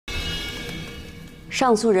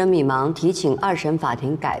上诉人米芒提请二审法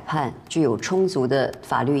庭改判，具有充足的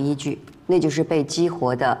法律依据，那就是被激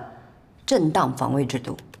活的正当防卫制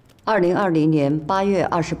度。2020年8月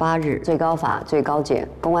28日，最高法、最高检、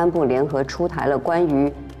公安部联合出台了关于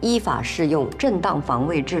依法适用正当防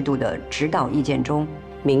卫制度的指导意见中，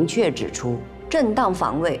明确指出，正当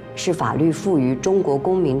防卫是法律赋予中国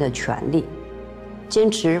公民的权利，坚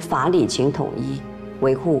持法理情统一，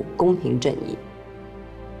维护公平正义。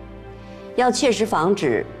 要切实防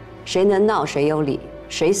止谁能闹谁有理，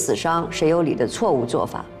谁死伤谁有理的错误做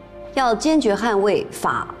法，要坚决捍卫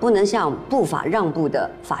法不能向不法让步的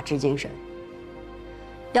法治精神。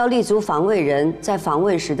要立足防卫人在防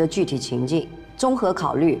卫时的具体情境，综合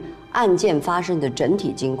考虑案件发生的整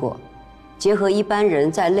体经过，结合一般人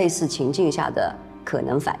在类似情境下的可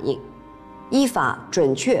能反应，依法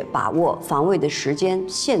准确把握防卫的时间、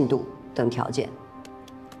限度等条件。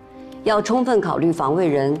要充分考虑防卫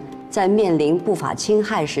人 在面临不法侵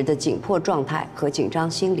害时的紧迫状态和紧张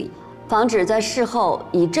心理，防止在事后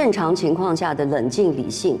以正常情况下的冷静、理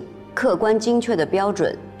性、客观、精确的标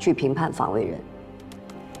准去评判防卫人。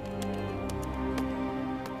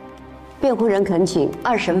辩护人恳请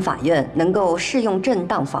二审法院能够适用正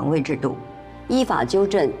当防卫制度，依法纠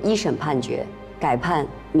正一审判决，改判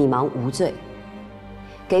米芒无罪，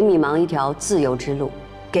给米芒一条自由之路，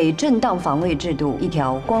给正当防卫制度一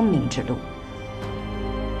条光明之路。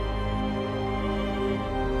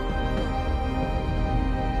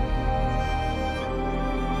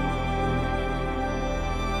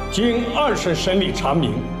 经二审审理查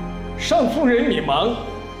明，上诉人米芒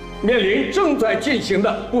面临正在进行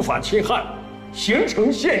的不法侵害，形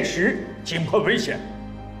成现实紧迫危险，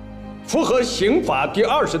符合刑法第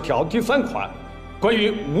20条第3款关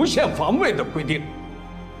于无限防卫的规定。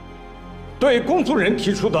对公诉人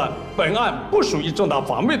提出的本案不属于正当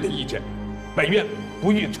防卫的意见，本院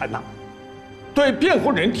不予采纳。对辩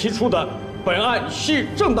护人提出的本案系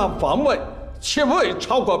正当防卫且未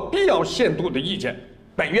超过必要限度的意见，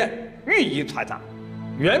 本院予以采纳。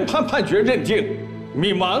原判判决认定，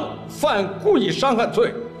米芒犯故意伤害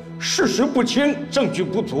罪，事实不清，证据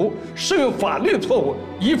不足，适用法律错误，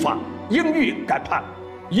依法应予改判。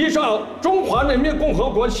依照《中华人民共和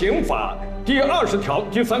国刑法》第20条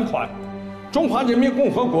第3款、《中华人民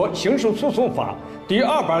共和国刑事诉讼法》第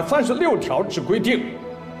236条之规定，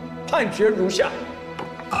判决如下：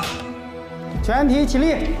全体起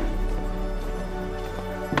立。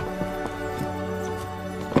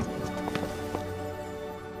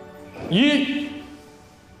 一、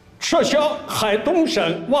撤销海东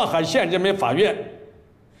省望海县人民法院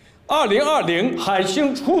2020海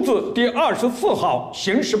星出自第24号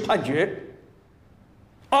刑事判决；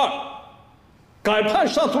二、改判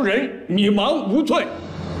上诉人米芒无罪。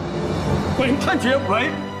本判决为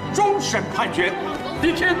终审判决，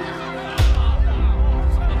并听